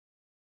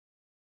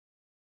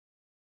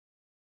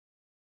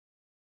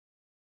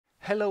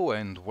Hello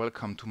and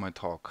welcome to my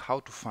talk, How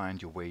to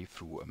Find Your Way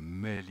Through a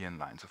Million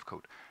Lines of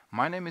Code.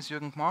 My name is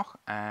Jürgen Gmach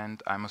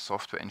and I'm a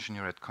software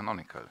engineer at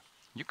Canonical.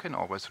 You can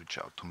always reach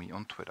out to me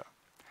on Twitter.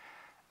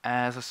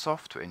 As a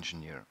software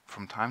engineer,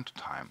 from time to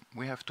time,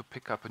 we have to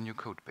pick up a new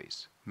code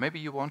base. Maybe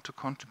you want to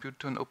contribute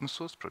to an open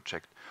source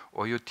project,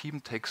 or your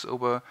team takes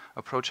over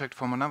a project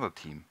from another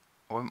team,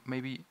 or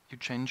maybe you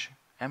change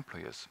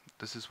employers.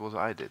 This is what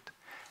I did.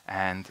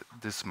 And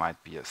this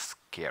might be a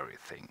scary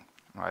thing,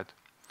 right?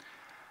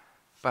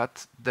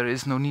 But there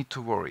is no need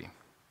to worry,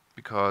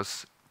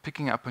 because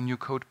picking up a new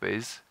code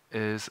base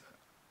is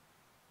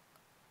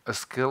a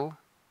skill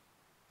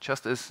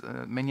just as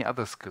many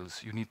other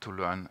skills you need to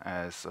learn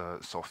as a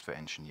software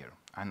engineer,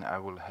 and I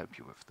will help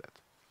you with that.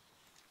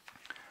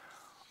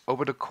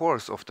 Over the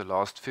course of the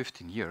last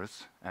 15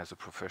 years as a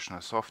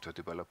professional software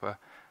developer,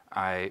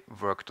 I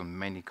worked on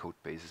many code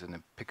bases and I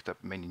picked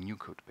up many new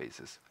code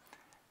bases.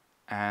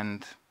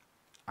 And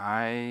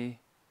I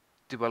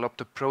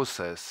developed a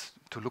process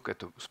to look at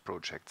those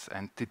projects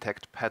and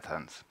detect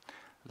patterns,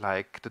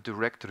 like the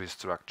directory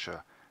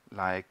structure,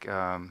 like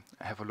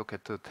have a look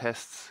at the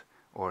tests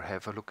or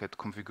have a look at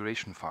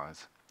configuration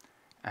files.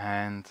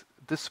 And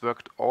this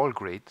worked all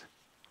great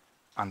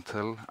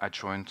until I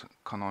joined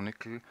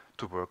Canonical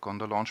to work on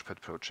the Launchpad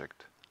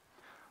project.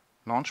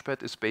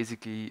 Launchpad is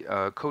basically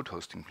a code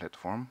hosting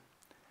platform,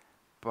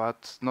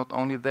 but not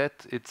only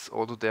that, it's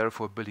also there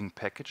for building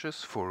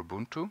packages for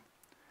Ubuntu,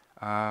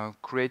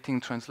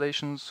 creating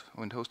translations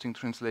and hosting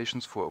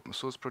translations for open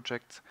source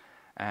projects,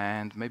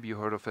 and maybe you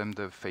heard of them,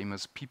 the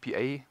famous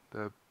PPA,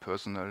 the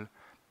personal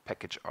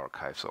package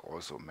archives are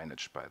also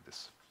managed by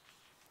this.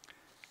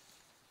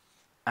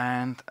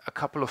 And a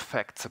couple of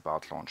facts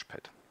about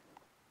Launchpad.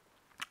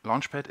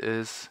 Launchpad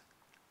is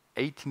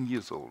 18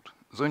 years old,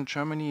 so in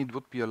Germany it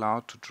would be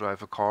allowed to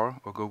drive a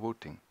car or go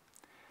voting.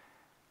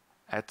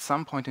 At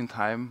some point in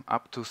time,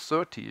 up to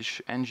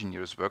 30-ish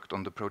engineers worked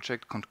on the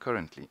project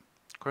concurrently.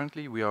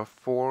 Currently we are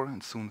 4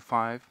 and soon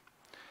 5,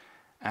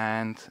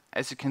 and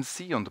as you can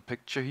see on the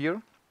picture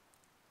here,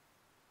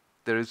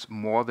 there is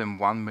more than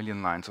 1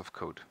 million lines of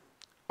code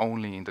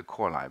only in the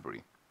core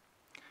library.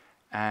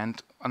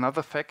 And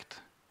another fact,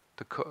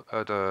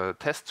 the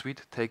test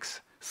suite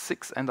takes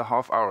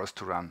 6.5 hours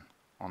to run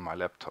on my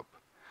laptop.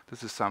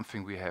 This is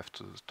something we have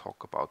to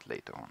talk about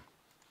later on.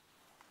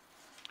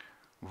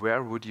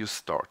 Where would you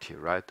start here,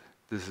 right?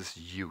 This is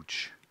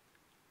huge.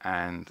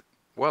 And,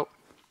 well,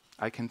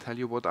 I can tell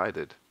you what I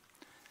did.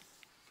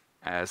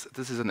 As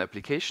this is an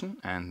application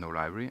and no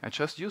library, I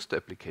just used the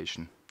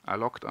application. I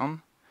logged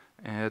on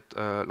at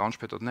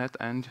launchpad.net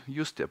and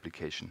used the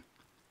application.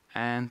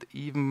 And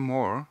even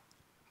more,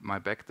 my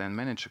back then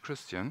manager,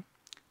 Christian,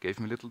 gave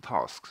me little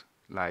tasks,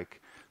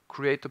 like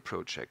create a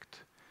project,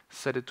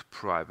 set it to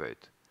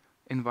private,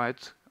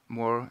 invite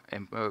more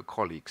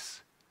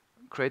colleagues,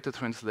 create a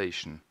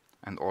translation,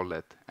 and all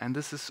that. And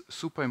this is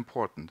super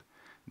important,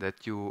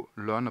 that you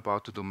learn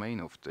about the domain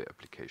of the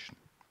application.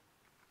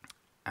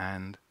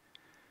 And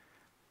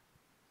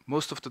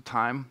most of the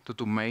time, the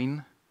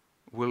domain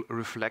will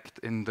reflect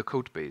in the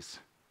code base.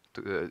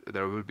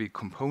 There will be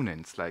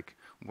components, like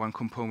one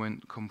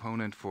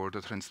component for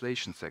the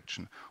translation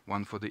section,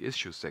 one for the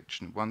issue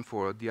section, one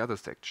for the other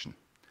section.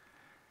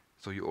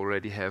 So you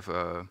already have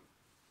a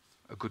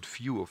good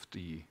view of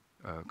the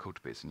code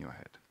base in your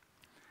head.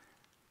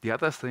 The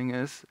other thing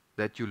is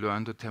that you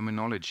learn the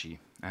terminology,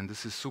 and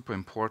this is super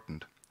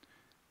important.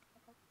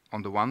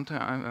 On the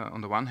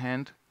one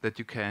hand, that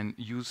you can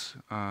use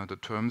the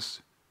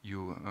terms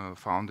you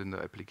found in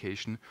the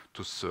application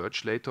to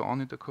search later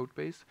on in the code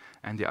base,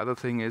 and the other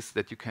thing is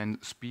that you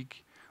can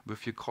speak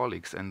with your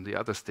colleagues and the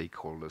other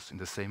stakeholders in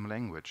the same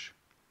language.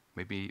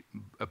 Maybe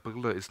a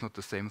builder is not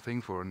the same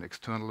thing for an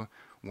external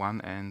one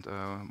and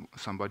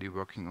somebody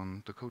working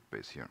on the code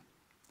base here.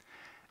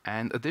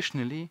 And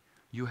additionally,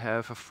 you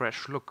have a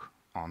fresh look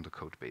on the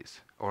code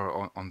base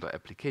or on the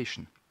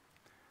application.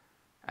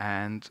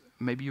 And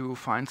maybe you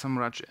find some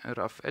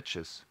rough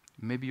edges.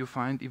 Maybe you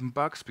find even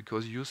bugs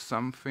because you used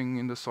something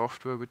in the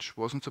software which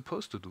wasn't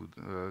supposed to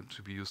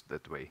to be used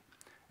that way.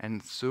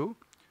 And so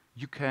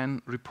you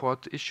can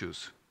report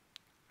issues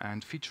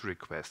and feature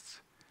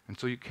requests. And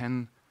so you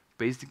can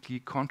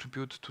basically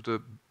contribute to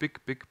the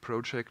big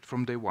project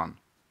from day one.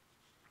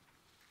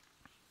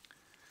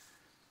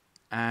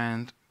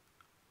 And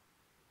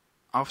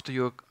after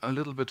you're a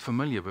little bit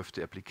familiar with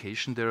the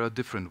application, there are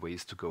different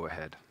ways to go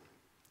ahead.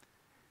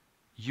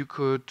 You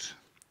could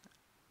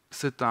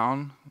sit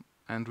down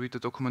and read the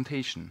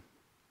documentation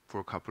for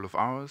a couple of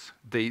hours,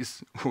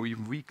 days, or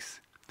even weeks.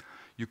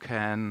 You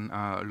can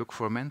look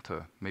for a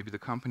mentor. Maybe the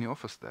company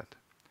offers that.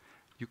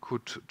 You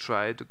could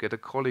try to get a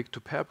colleague to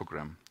pair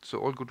program. So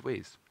all good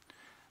ways.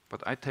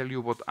 But I tell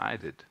you what I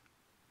did.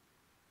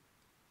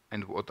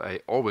 And what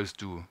I always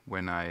do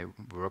when I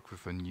work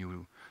with a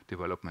new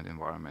development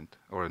environment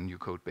or a new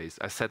code base.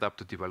 I set up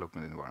the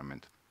development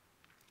environment.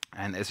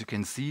 And as you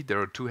can see,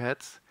 there are two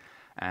heads.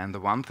 And the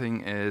one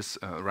thing is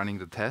running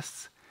the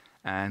tests,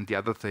 and the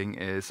other thing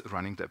is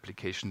running the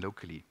application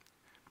locally.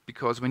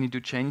 because when you do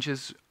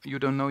changes, you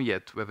don't know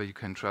yet whether you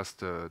can trust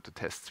the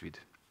test suite.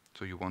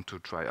 So you want to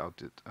try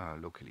out it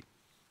locally.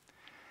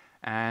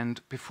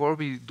 And before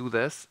we do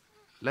this,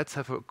 let's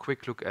have a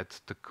quick look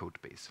at the code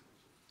base.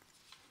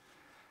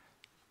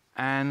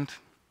 And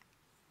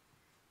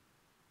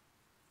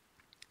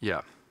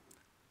yeah,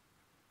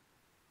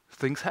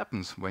 things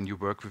happen when you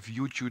work with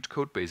huge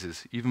code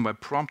bases. Even my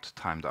prompt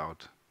timed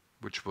out,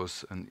 which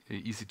was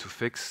easy to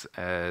fix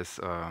as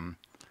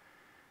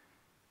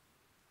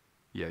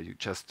yeah, you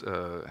just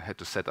had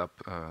to set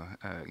up,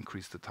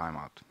 increase the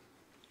timeout.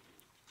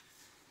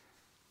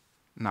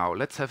 Now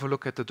let's have a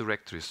look at the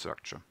directory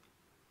structure.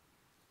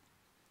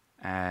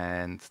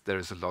 And there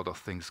is a lot of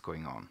things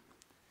going on.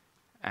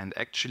 And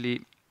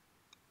actually,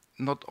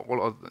 not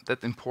all are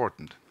that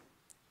important.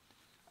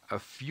 A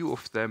few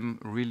of them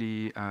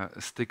really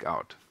stick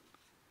out.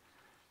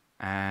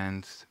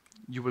 And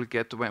you will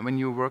get, when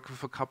you work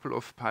with a couple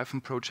of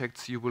Python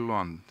projects, you will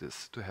learn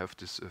this, to have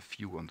this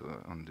view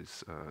on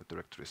this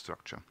directory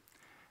structure.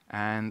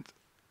 And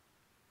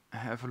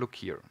have a look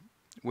here.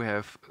 We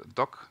have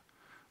doc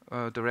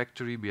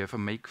directory, we have a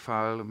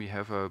makefile, we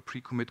have a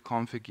pre-commit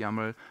config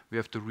YAML, we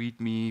have the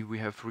README, we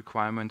have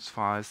requirements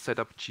files,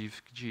 setup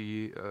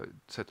GFG,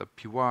 setup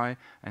PY,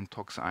 and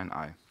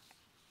tox-ini.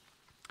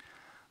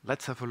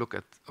 Let's have a look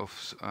at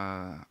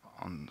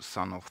on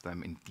some of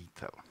them in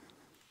detail.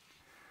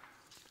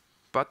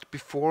 But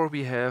before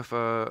we have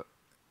an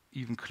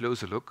even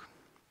closer look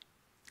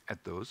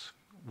at those,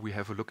 we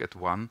have a look at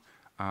one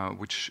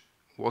which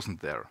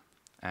wasn't there.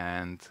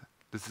 And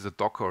this is a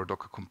Docker or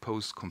Docker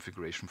Compose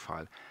configuration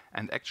file.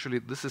 And actually,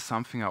 this is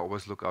something I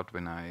always look out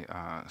when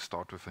I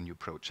start with a new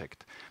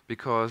project.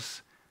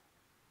 Because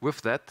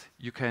with that,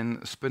 you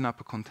can spin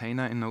up a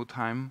container in no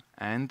time.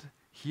 And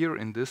here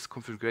in this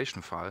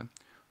configuration file,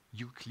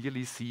 you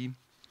clearly see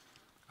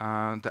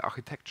the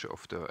architecture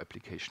of the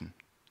application.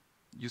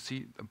 You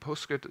see a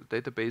Postgres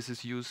database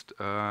is used,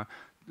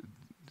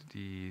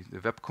 the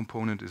web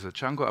component is a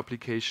Django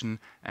application,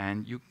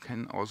 and you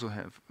can also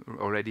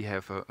already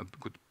have a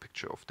good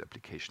picture of the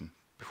application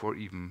before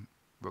even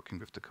working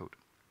with the code.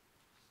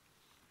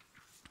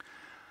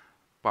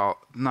 But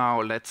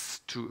now let's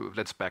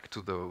back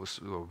to those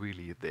who are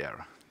really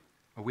there.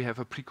 We have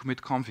a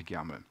pre-commit config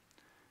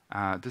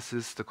YAML. This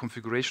is the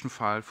configuration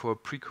file for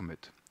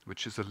pre-commit,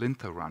 which is a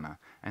linter runner,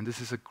 and this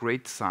is a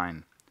great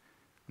sign.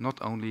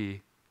 Not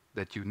only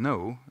that you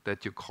know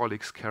that your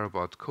colleagues care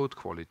about code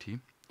quality,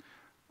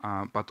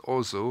 but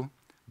also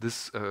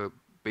this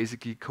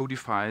basically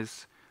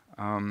codifies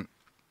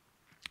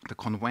the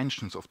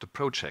conventions of the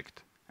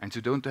project. And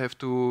you don't have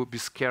to be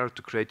scared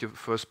to create your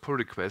first pull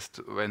request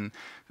when,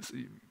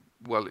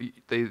 well,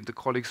 the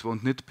colleagues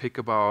won't nitpick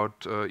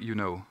about, you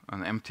know,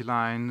 an empty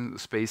line,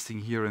 spacing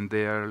here and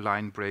there,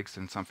 line breaks,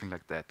 and something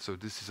like that. So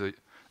this is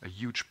a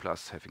huge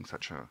plus having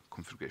such a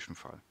configuration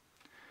file.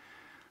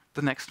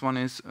 The next one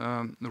is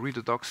the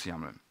reader docs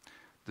YAML.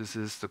 This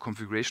is the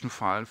configuration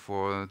file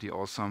for the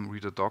awesome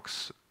reader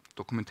docs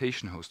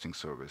documentation hosting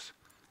service.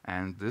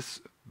 And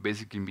this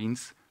basically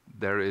means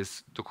there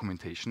is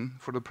documentation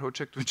for the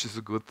project, which is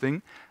a good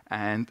thing.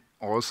 And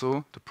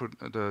also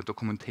the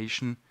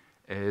documentation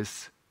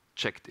is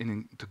checked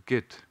into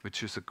Git,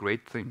 which is a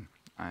great thing.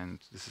 And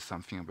this is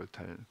something I will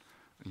tell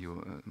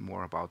you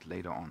more about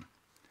later on.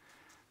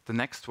 The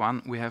next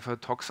one, we have a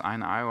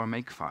tox-ini or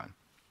makefile.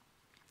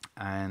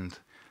 And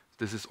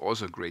this is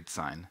also a great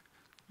sign.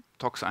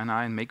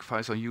 Tox-ini and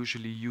makefiles are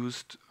usually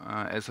used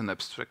as an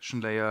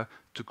abstraction layer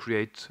to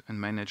create and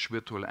manage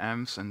virtual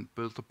amps and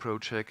build the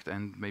project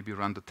and maybe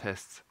run the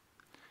tests.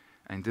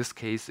 In this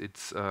case,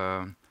 it's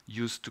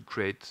used to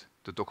create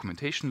the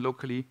documentation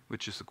locally,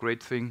 which is a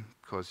great thing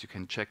because you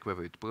can check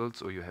whether it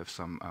builds or you have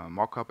some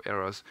markup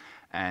errors.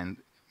 And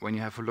when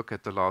you have a look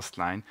at the last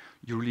line,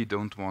 you really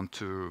don't want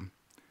to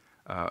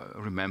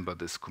remember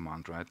this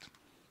command, right?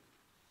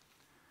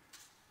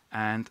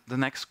 And the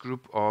next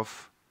group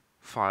of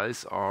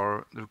files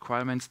are the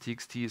requirements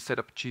txt,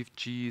 setup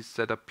gfg,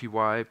 setup py,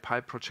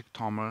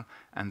 pyproject.toml,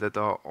 and that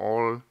are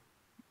all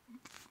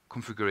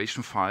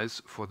configuration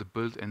files for the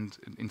build and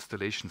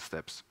installation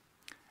steps.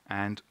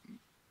 And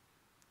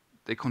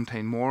they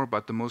contain more,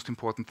 but the most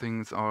important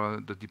things are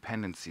the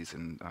dependencies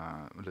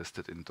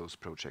listed in those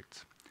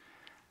projects.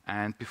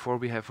 And before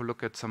we have a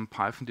look at some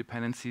Python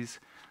dependencies,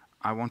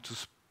 I want to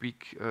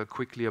speak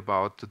quickly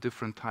about the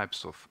different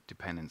types of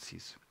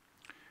dependencies.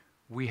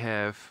 We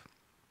have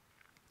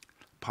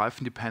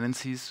Python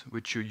dependencies,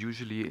 which you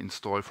usually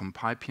install from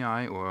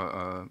PyPI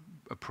or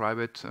a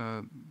private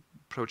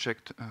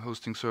project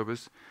hosting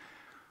service.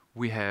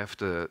 We have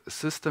the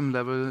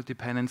system-level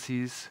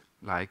dependencies,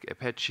 like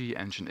Apache,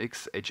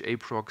 Nginx,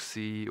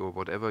 HAProxy, or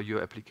whatever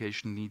your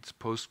application needs,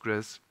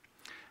 Postgres.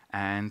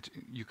 And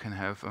you can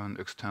have an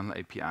external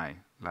API,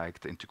 like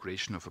the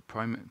integration of a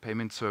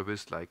payment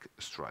service, like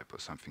Stripe or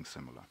something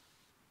similar.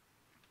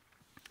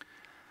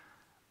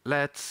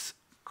 Let's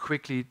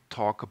quickly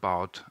talk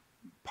about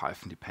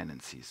Python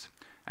dependencies.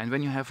 And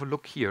when you have a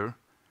look here,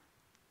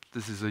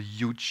 this is a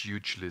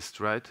huge list,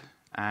 right?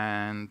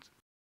 And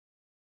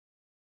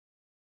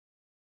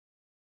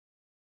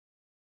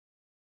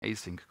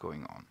async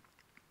going on.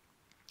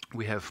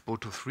 We have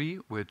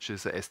Boto3, which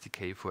is a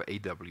SDK for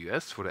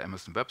AWS, for the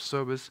Amazon Web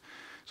Service.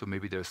 So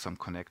maybe there's some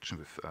connection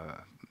with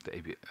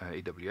the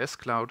AWS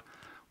cloud.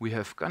 We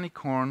have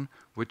Gunnycorn,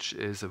 which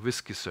is a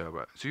whiskey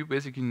server. So you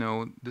basically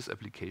know this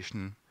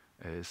application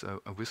is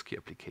a whiskey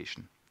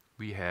application.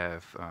 We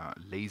have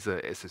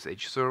Laser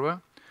SSH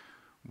server,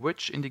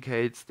 which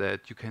indicates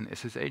that you can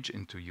SSH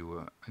into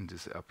in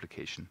this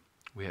application.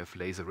 We have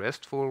Laser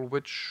RESTful,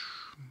 which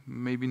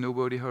maybe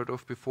nobody heard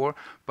of before,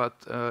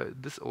 but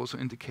this also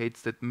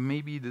indicates that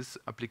maybe this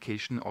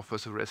application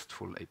offers a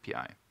RESTful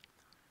API.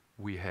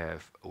 We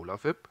have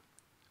OLAFlib,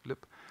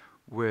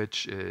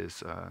 which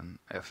is an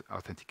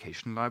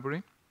authentication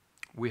library.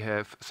 We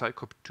have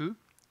Psycop2,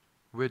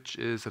 which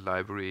is a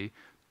library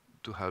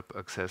to help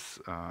access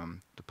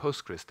the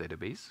Postgres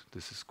database.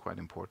 This is quite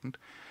important.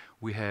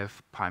 We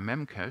have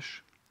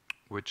PyMemcache,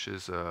 which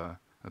is a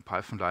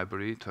Python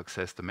library to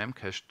access the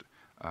Memcache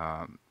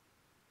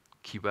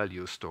key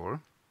value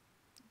store.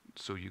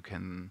 So you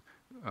can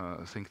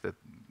think that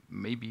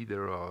maybe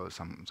there are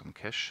some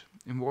cache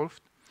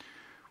involved.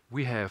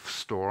 We have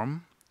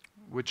Storm,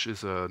 which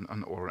is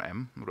an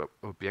ORM,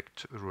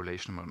 object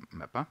relational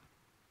mapper,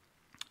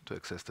 to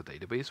access the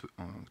database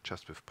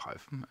just with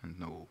Python and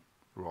no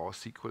raw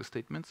SQL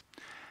statements.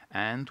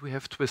 And we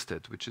have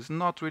Twisted, which is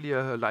not really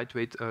a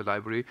lightweight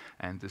library,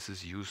 and this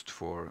is used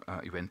for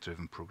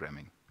event-driven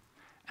programming.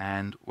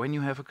 And when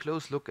you have a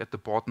close look at the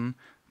bottom,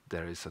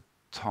 there is a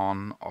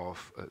ton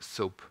of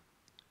SOAP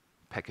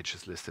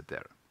packages listed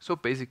there. So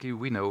basically,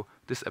 we know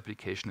this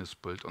application is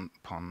built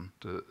upon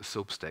the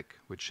SOAP stack,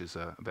 which is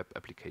a web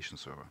application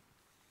server.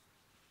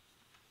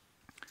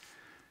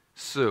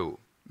 So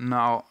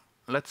now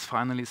let's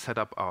finally set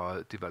up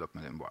our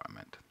development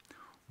environment.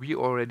 We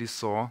already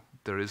saw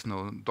there is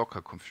no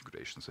Docker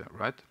configurations there,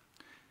 right?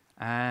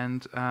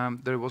 And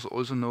there was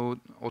also no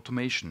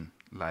automation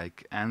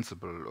like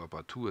Ansible or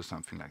Batu or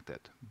something like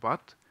that.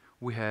 But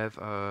we have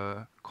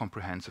a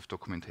comprehensive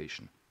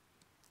documentation.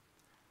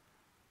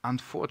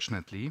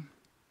 Unfortunately,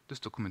 this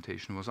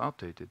documentation was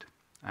outdated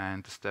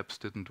and the steps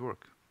didn't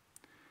work.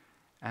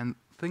 And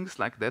things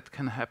like that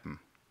can happen,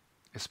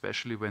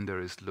 especially when there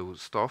is low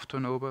staff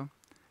turnover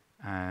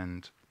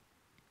and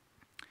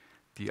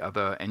the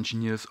other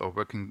engineers are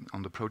working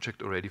on the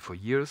project already for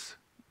years,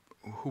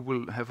 who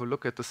will have a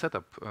look at the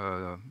setup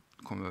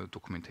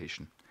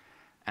documentation.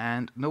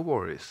 And no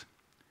worries.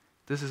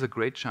 This is a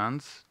great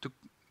chance to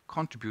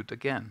contribute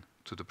again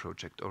to the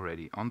project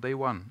already on day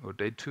 1 or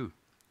day 2.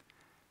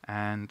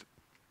 And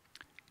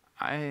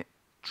I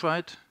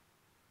tried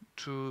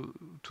to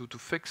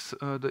fix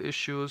the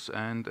issues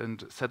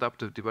and set up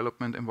the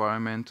development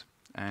environment.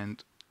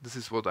 And this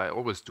is what I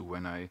always do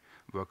when I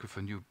work with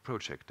a new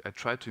project. I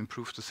try to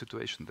improve the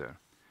situation there.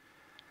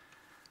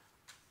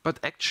 But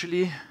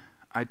actually,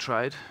 I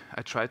tried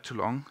too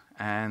long,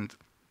 and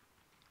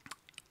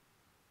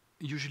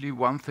usually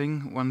one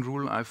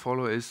rule I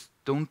follow is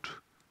don't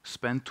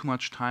spend too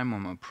much time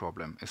on a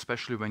problem,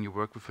 especially when you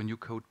work with a new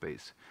code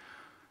base.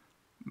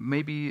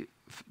 Maybe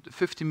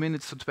 15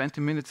 minutes to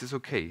 20 minutes is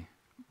okay,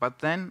 but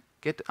then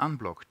get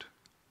unblocked.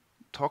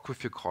 Talk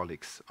with your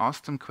colleagues,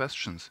 ask them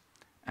questions,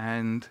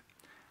 and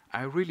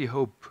I really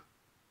hope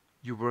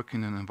you work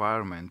in an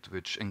environment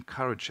which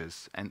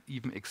encourages and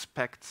even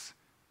expects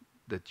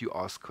that you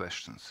ask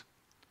questions.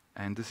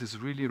 And this is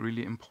really,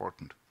 really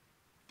important.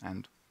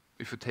 And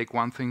if you take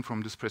one thing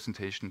from this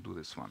presentation, do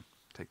this one.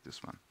 Take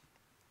this one.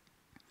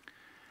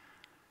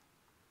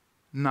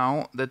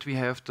 Now that we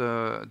have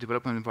the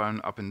development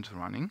environment up and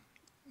running,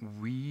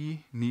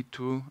 we need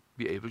to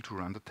be able to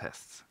run the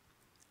tests.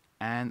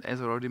 And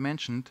as I already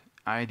mentioned,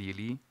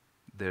 ideally,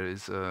 there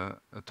is a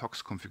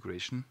tox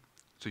configuration.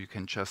 So you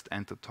can just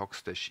enter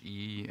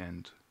tox-e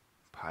and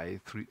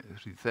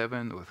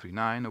py37 or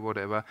 39 or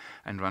whatever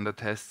and run the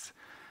tests.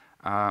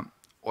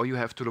 Or you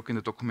have to look in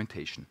the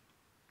documentation.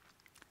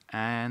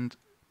 And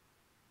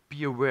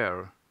be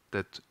aware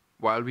that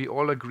while we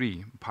all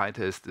agree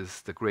PyTest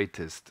is the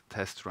greatest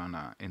test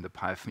runner in the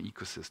Python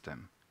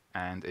ecosystem,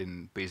 and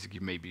in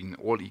basically maybe in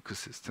all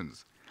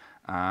ecosystems,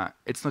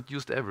 it's not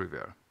used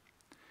everywhere.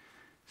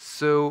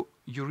 So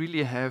you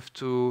really have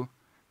to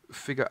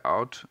figure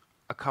out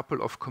a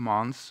couple of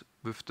commands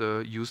with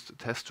the used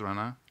test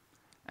runner,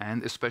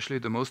 and especially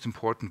the most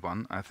important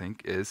one, I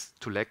think, is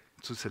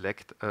to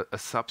select a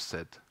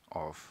subset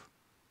of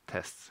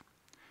tests.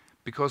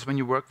 Because when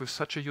you work with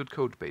such a huge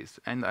code base,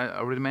 and I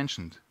already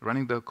mentioned,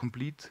 running the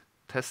complete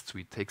test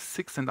suite takes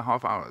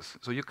 6.5 hours.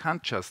 So you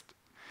can't just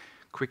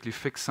quickly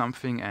fix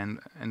something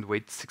and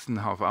wait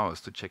 6.5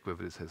 hours to check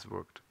whether this has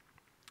worked.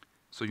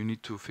 So you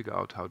need to figure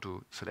out how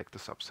to select a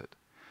subset.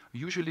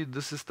 Usually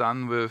this is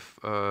done with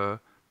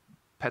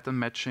pattern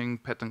matching,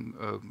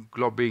 pattern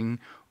globbing,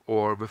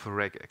 or with a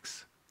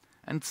regex.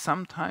 And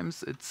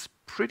sometimes it's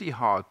pretty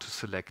hard to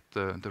select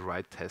the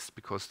right test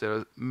because there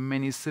are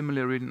many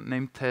similarly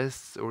named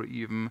tests, or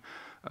even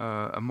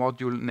a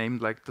module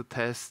named like the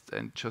test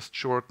and just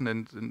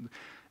shortened, and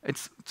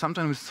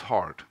sometimes it's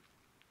hard.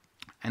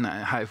 And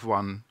I have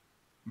one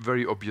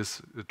very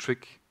obvious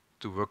trick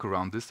to work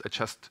around this. I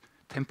just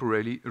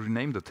temporarily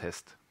rename the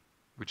test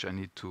which I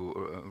need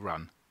to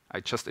run. I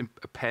just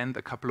append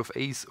a couple of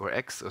A's or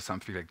X or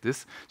something like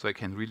this, so I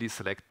can really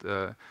select,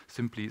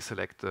 simply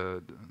select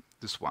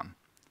this one.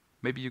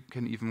 Maybe you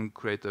can even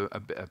create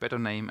a better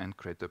name and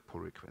create a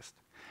pull request.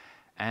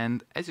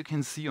 And as you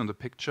can see on the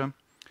picture,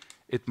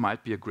 it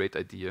might be a great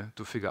idea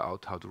to figure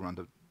out how to run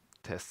the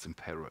tests in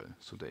parallel,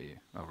 so they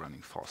are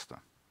running faster.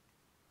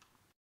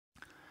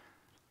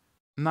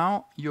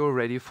 Now you're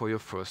ready for your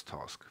first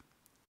task.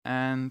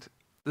 And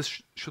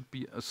this should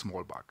be a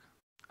small bug,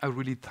 a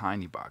really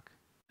tiny bug.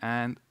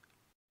 And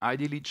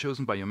ideally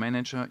chosen by your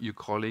manager, your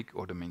colleague,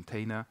 or the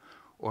maintainer,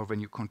 or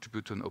when you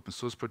contribute to an open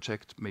source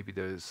project, maybe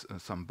there is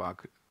some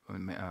bug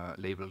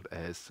labeled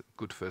as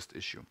good first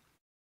issue.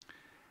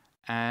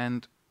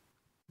 And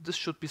this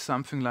should be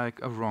something like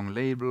a wrong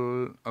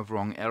label, a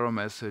wrong error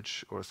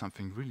message, or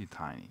something really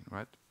tiny,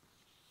 right?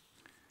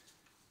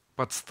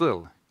 But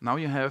still, now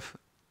you have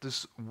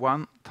this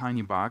one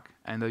tiny bug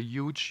and a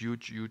huge,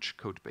 huge, huge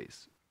code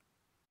base.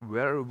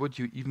 Where would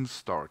you even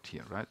start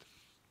here, right?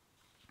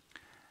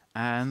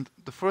 And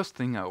the first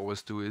thing I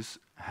always do is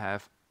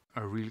have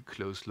a real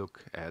close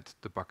look at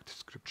the bug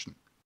description.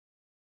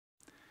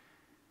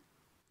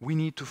 We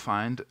need to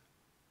find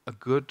a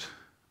good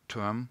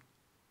term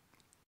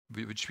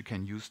which we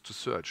can use to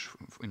search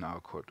in our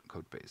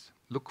code base.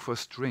 Look for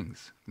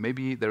strings.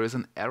 Maybe there is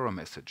an error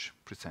message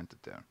presented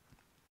there.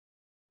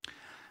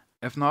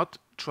 If not,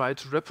 try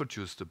to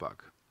reproduce the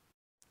bug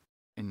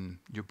in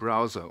your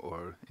browser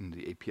or in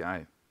the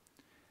API.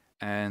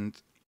 And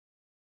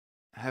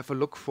have a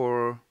look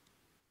for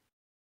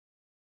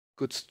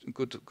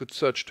good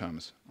search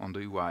terms on the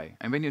UI.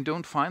 And when you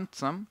don't find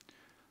some,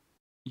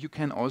 you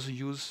can also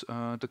use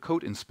the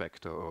code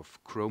inspector of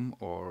Chrome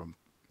or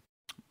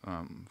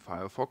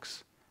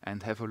Firefox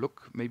and have a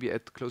look, maybe a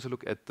closer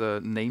look at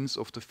the names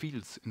of the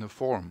fields in a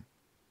form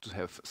to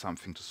have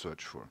something to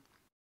search for.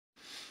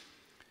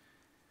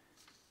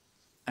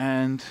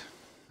 And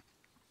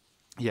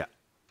yeah,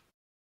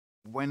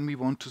 when we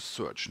want to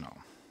search now,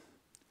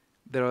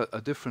 there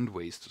are different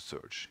ways to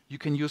search. You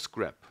can use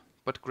grep,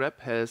 but grep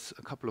has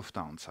a couple of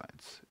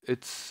downsides.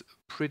 It's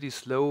pretty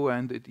slow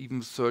and it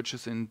even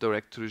searches in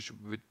directories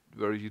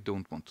where you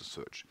don't want to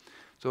search.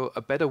 So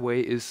a better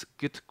way is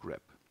git grep.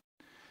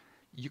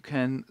 You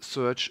can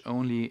search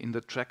only in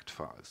the tracked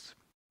files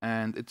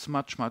and it's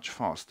much, much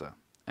faster.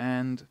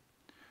 And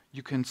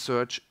you can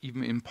search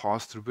even in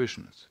past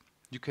revisions.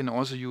 You can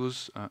also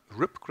use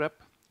rip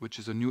grep, which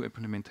is a new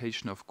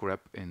implementation of grep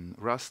in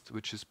Rust,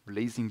 which is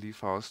blazingly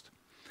fast.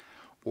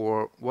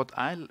 Or what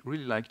I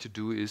really like to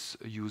do is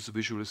use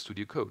Visual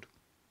Studio Code.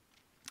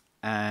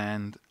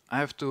 And I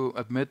have to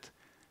admit,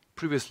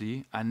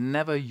 previously I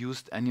never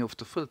used any of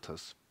the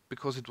filters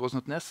because it was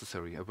not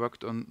necessary. I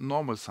worked on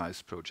normal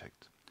size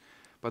project.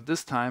 But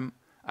this time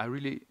I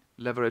really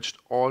leveraged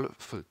all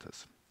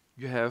filters.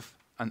 You have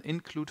an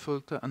include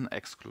filter and an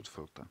exclude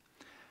filter.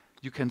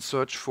 You can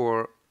search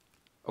for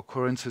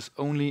occurrences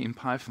only in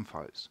Python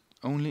files,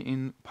 only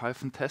in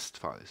Python test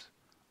files,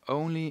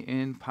 only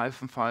in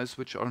Python files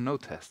which are no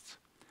tests.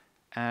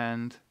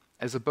 And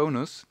as a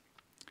bonus,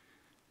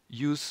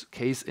 use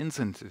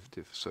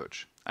case-insensitive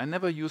search. I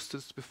never used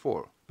this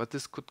before, but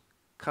this could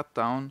cut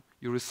down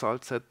your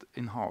result set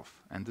in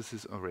half, and this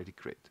is already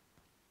great.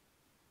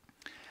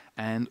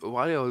 And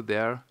while you're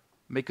there,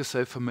 make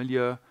yourself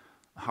familiar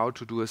how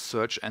to do a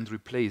search and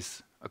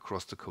replace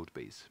across the code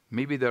base.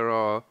 Maybe there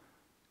are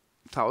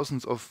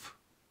thousands of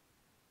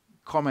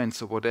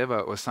comments or whatever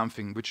or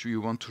something which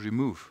you want to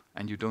remove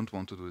and you don't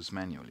want to do this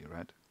manually,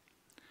 right?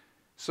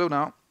 So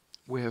now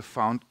we have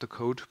found the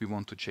code we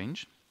want to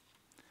change.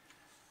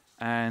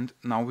 And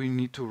now we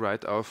need to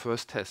write our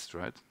first test,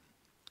 right?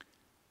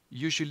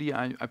 Usually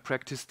I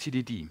practice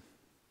TDD,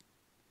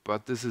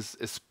 but this is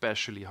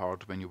especially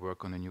hard when you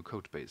work on a new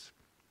code base.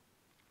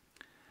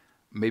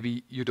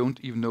 Maybe you don't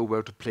even know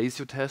where to place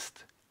your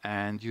test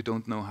and you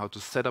don't know how to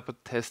set up a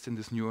test in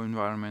this new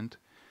environment.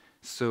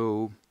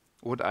 So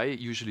what I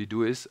usually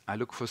do is I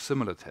look for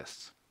similar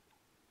tests.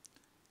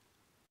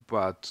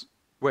 But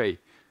wait,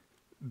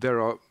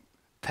 there are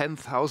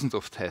 10,000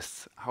 of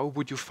tests. How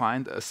would you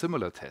find a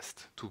similar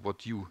test to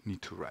what you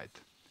need to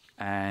write?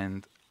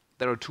 And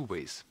there are two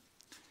ways.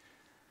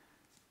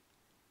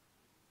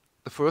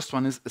 The first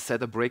one is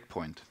set a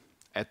breakpoint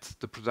at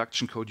the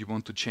production code you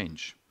want to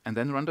change and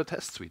then run the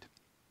test suite.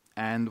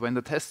 And when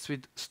the test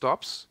suite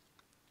stops,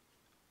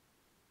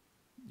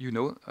 you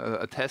know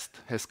a test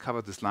has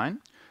covered this line.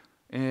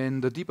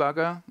 In the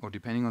debugger, or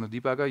depending on the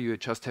debugger, you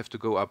just have to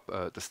go up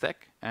the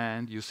stack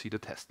and you see the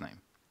test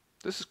name.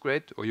 This is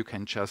great, or you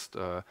can just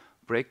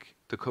break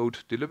the code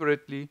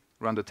deliberately,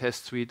 run the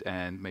test suite,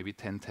 and maybe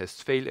 10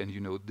 tests fail, and you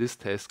know this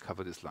test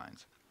covered these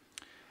lines.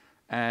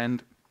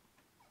 And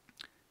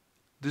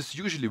this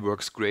usually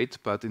works great,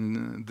 but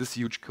in this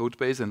huge code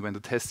base, and when the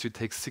test suite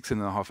takes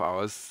 6.5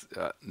 hours,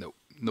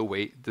 no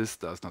way, this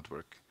does not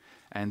work.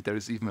 And there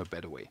is even a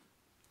better way.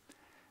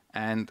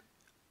 And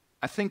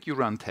I think you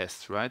run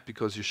tests, right?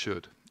 Because you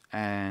should.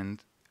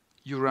 And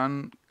you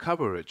run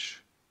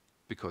coverage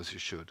because you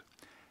should.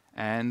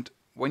 And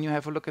when you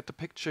have a look at the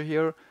picture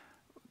here,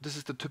 this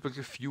is the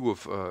typical view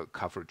of a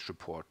coverage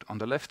report. On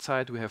the left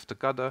side, we have the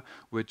gutter,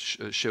 which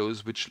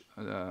shows which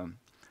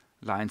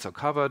lines are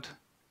covered.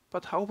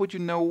 But how would you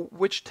know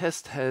which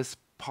test has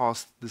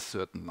passed this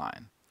certain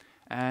line?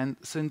 And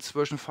since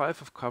version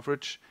 5 of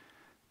coverage,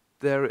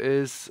 there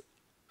is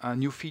a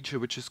new feature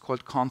which is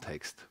called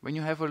context. When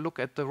you have a look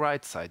at the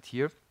right side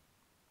here,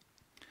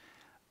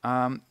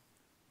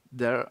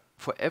 there,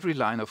 for every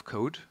line of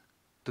code,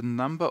 the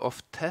number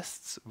of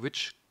tests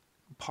which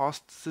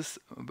passed this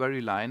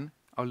very line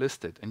are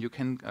listed. And you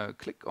can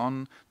click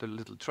on the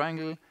little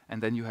triangle,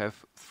 and then you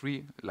have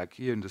 3, like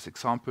here in this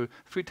example,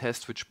 3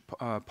 tests which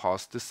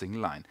passed this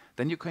single line.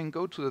 Then you can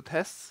go to the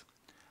tests,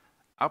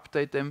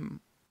 update them,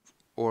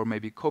 or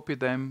maybe copy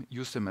them,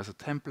 use them as a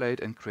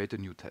template, and create a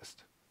new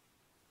test.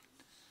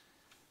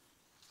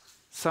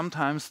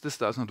 Sometimes this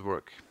does not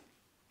work,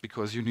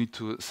 because you need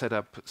to set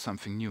up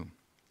something new.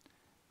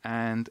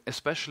 And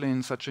especially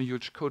in such a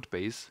huge code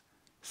base,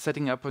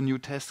 setting up a new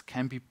test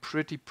can be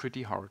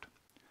pretty hard,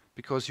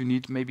 because you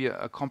need maybe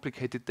a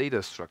complicated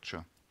data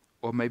structure,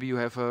 or maybe you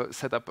have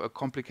set up a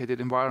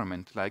complicated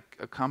environment, like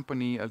a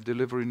company, a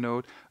delivery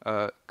node,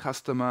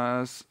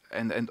 customers,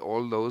 and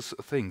all those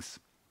things.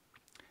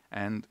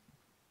 And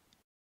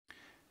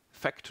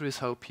factories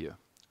help here.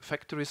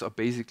 Factories are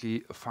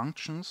basically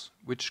functions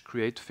which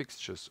create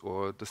fixtures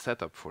or the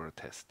setup for a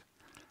test,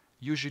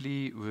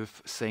 usually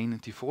with sane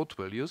default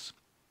values,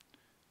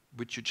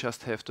 which you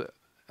just have to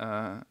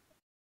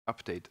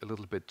update a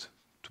little bit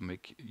to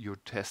make your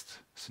test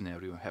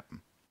scenario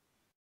happen.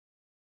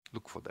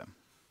 Look for them.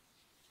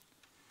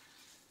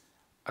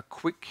 A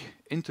quick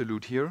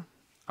interlude here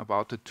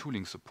about the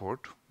tooling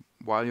support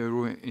while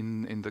you're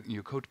in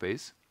your code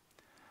base.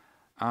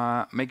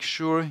 Make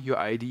sure your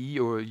IDE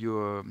or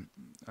your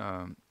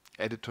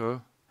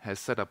editor has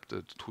set up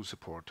the tool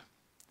support.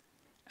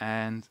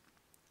 And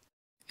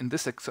in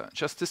this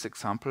just this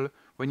example,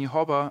 when you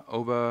hover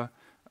over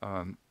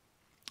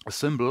a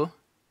symbol,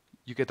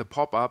 you get a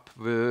pop-up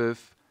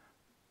with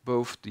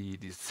both the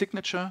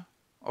signature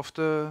of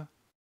the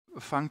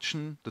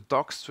function, the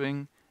doc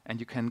string, and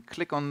you can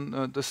click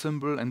on the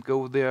symbol and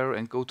go there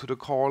and go to the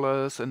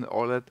callers and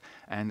all that.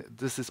 And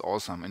this is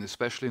awesome, and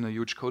especially in a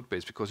huge code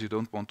base, because you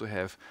don't want to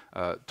have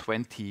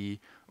 20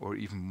 or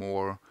even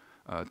more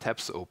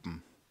tabs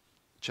open.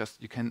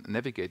 Just you can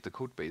navigate the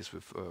code base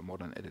with a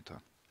modern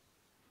editor.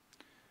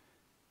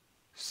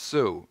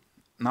 So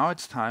now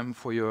it's time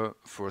for your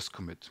first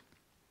commit.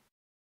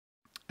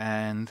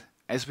 And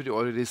as we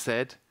already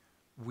said,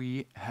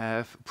 we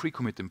have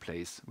pre-commit in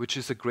place, which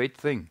is a great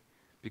thing,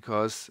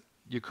 because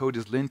your code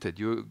is linted.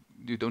 You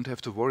don't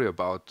have to worry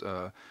about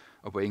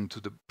obeying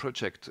to the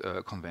project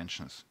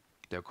conventions.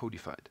 They are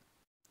codified.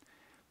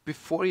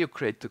 Before you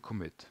create the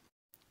commit,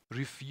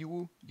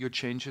 review your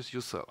changes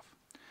yourself.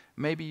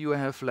 Maybe you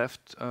have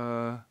left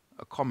a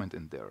comment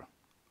in there,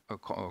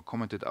 or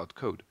commented out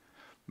code.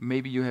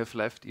 Maybe you have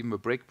left even a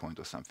breakpoint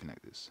or something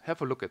like this.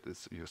 Have a look at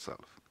this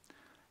yourself.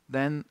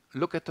 Then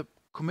look at the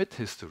commit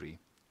history.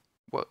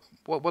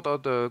 What are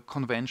the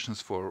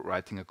conventions for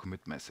writing a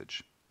commit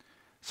message?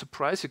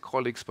 Surprise your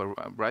colleagues by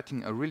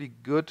writing a really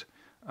good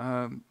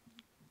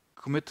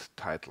commit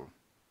title.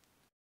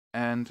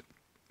 And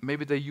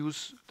maybe they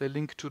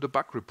link to the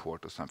bug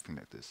report or something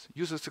like this.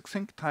 Use a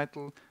succinct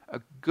title,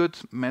 a good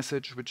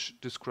message which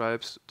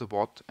describes the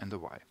what and the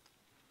why.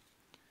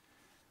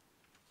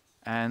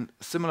 And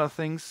similar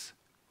things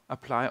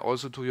apply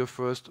also to your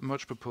first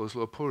merge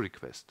proposal or pull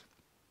request.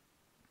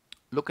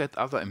 Look at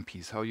other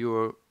MPs, how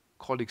your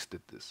colleagues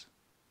did this.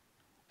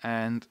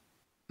 And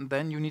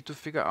then you need to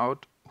figure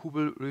out who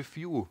will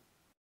review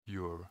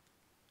your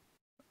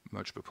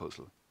merge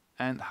proposal.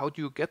 And how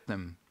do you get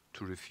them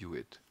to review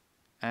it?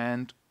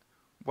 And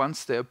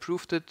once they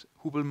approved it,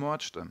 who will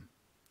merge them?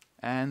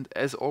 And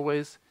as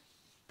always,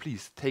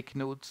 please take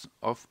notes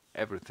of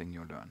everything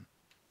you learn.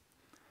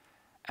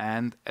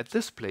 And at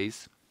this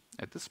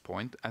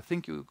point, I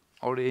think you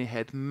already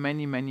had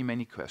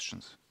many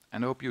questions.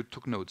 And I hope you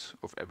took notes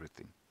of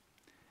everything.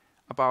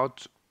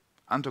 About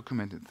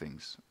undocumented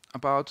things,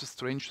 about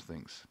strange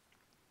things.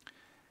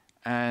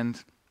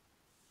 And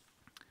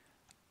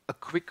a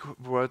quick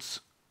word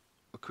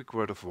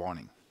of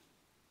warning.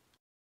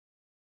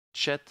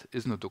 Chat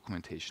is no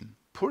documentation.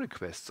 Pull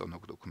requests are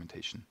no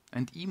documentation.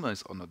 And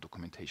emails are no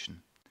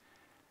documentation.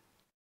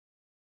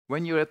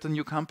 When you're at a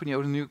new company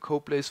or a new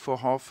code base for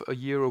half a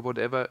year or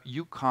whatever,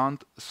 you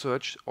can't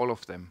search all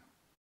of them.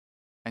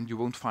 And you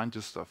won't find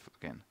your stuff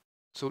again.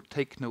 So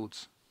take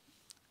notes.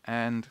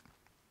 And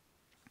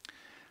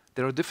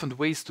there are different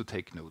ways to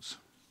take notes.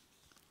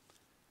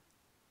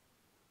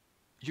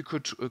 You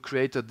could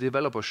create a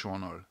developer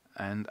journal,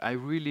 and I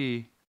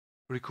really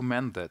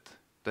recommend that.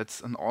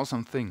 That's an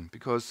awesome thing,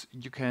 because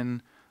you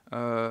can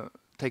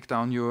take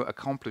down your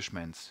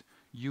accomplishments.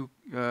 You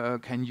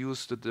can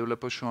use the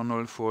developer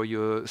journal for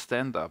your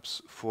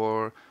stand-ups,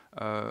 for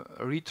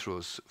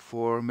retros,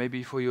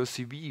 maybe for your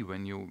CV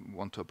when you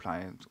want to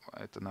apply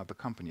at another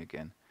company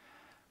again.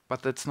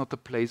 But that's not the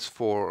place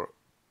for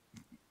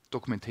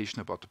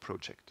documentation about the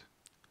project.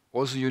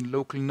 Also, your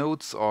local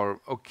nodes are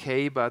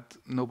okay, but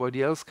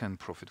nobody else can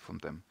profit from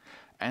them.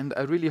 And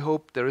I really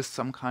hope there is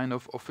some kind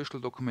of official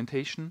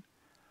documentation.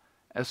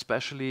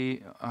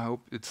 Especially, I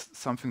hope it's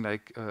something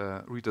like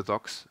reader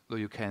docs, so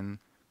you can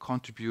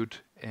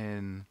contribute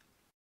in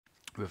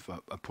with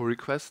a pull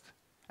request.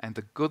 And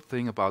the good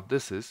thing about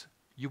this is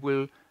you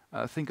will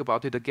think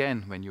about it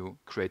again when you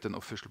create an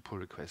official pull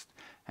request.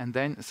 And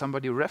then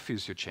somebody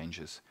reviews your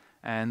changes.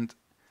 And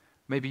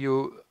maybe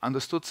you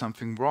understood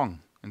something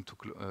wrong and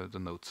took the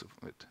notes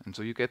of it. And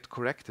so you get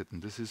corrected,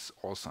 and this is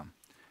awesome.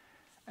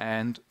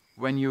 And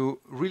when you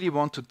really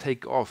want to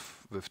take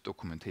off with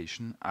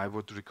documentation, I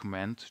would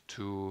recommend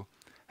to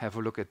have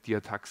a look at the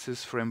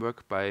Ataxis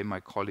framework by my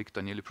colleague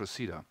Daniele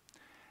Procida.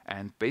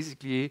 And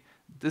basically,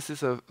 this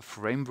is a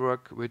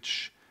framework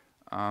which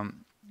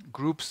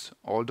groups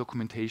all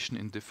documentation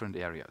in different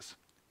areas.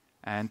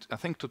 And I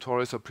think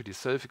tutorials are pretty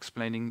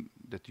self-explaining,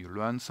 that you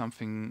learn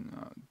something,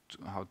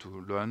 how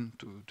to learn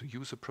to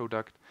use a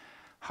product.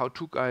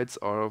 How-to guides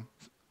are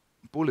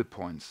bullet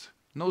points,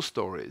 no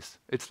stories.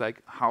 It's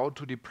like how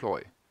to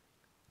deploy.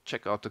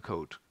 Check out the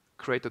code,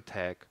 create a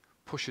tag,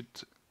 push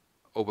it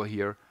over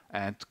here,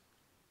 and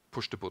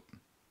push the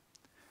button.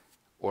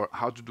 Or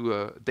how to do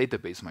a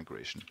database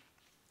migration.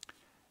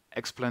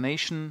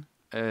 Explanation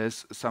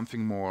is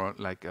something more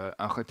like an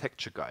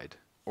architecture guide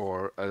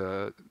or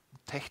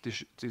tech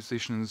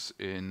decisions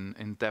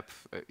in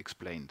depth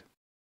explained.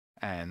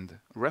 And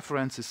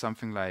reference is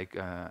something like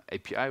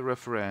API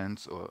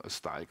reference or a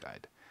style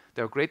guide.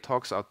 There are great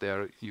talks out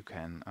there. You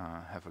can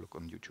have a look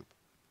on YouTube.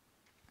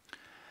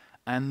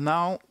 And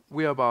now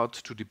we're about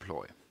to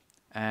deploy.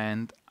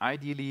 And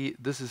ideally,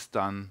 this is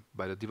done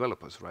by the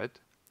developers, right?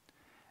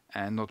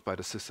 And not by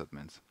the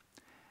sysadmins.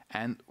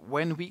 And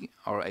when we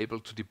are able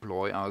to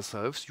deploy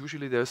ourselves,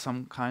 usually there's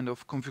some kind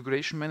of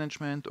configuration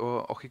management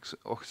or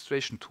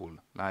orchestration tool,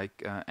 like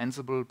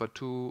Ansible,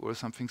 Batu, or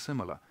something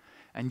similar.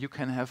 And you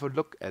can have a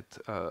look at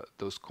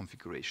those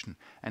configuration.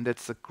 And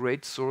that's a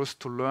great source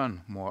to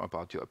learn more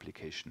about your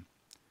application.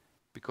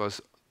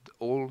 Because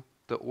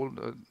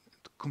the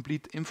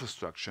complete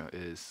infrastructure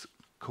is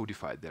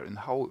codified there and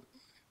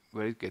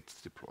where it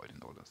gets deployed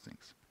and all those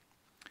things.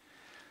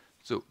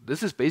 So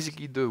this is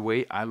basically the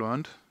way I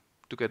learned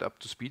to get up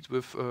to speed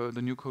with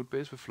the new code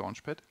base with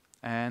Launchpad.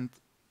 And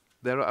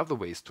there are other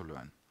ways to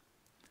learn.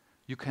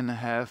 You can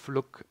have a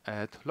look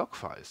at log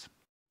files,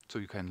 so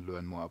you can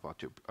learn more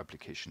about your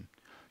application.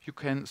 You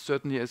can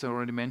certainly, as I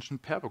already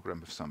mentioned, pair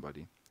program with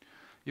somebody.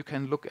 You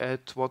can look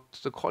at what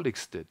the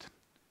colleagues did.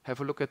 Have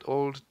a look at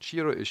old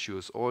Jira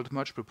issues, old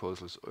merge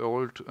proposals,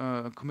 old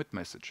commit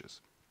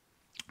messages.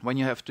 When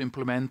you have to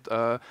implement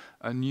a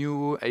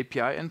new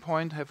API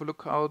endpoint, have a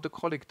look how the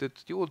colleague did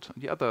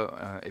the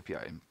other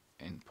API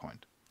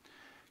endpoint.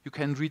 You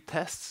can read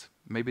tests.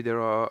 Maybe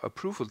there are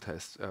approval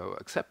tests,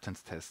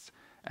 acceptance tests,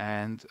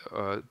 and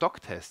doc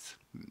tests.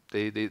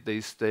 They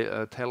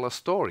tell a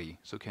story,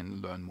 so you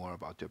can learn more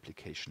about the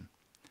application.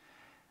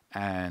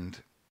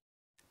 And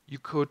you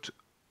could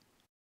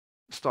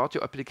start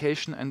your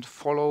application and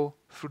follow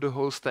through the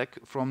whole stack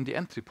from the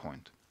entry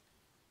point.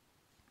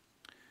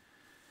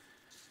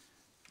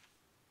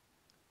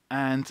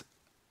 And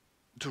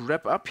to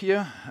wrap up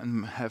here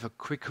and have a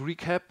quick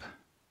recap,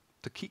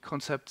 the key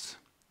concepts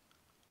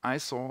I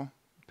saw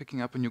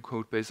picking up a new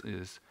code base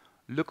is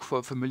look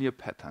for familiar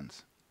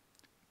patterns.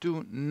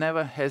 Do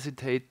never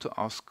hesitate to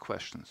ask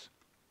questions.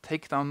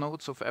 Take down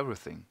notes of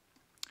everything.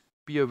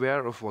 Be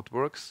aware of what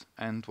works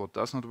and what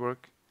does not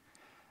work.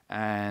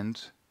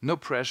 And no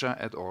pressure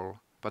at all,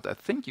 but I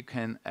think you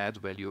can add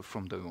value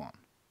from day one.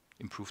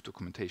 Improve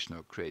documentation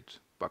or create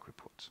bug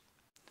reports.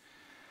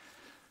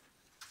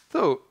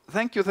 So,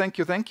 thank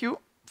you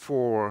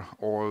for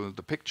all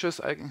the pictures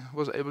I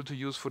was able to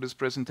use for this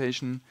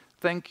presentation.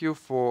 Thank you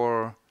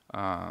for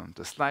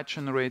the slide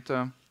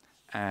generator.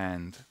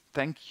 And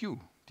thank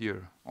you,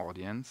 dear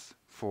audience,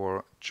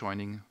 for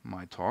joining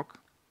my talk.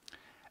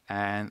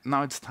 And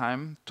now it's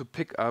time to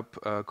pick up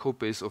a code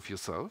base of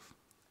yourself.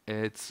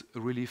 It's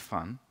really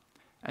fun.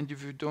 And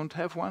if you don't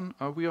have one,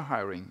 we are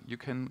hiring. You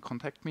can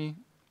contact me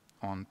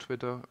on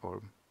Twitter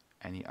or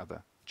any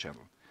other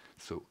channel.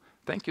 So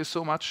thank you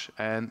so much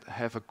and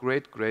have a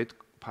great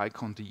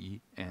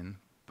PyConDE in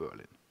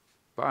Berlin.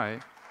 Bye.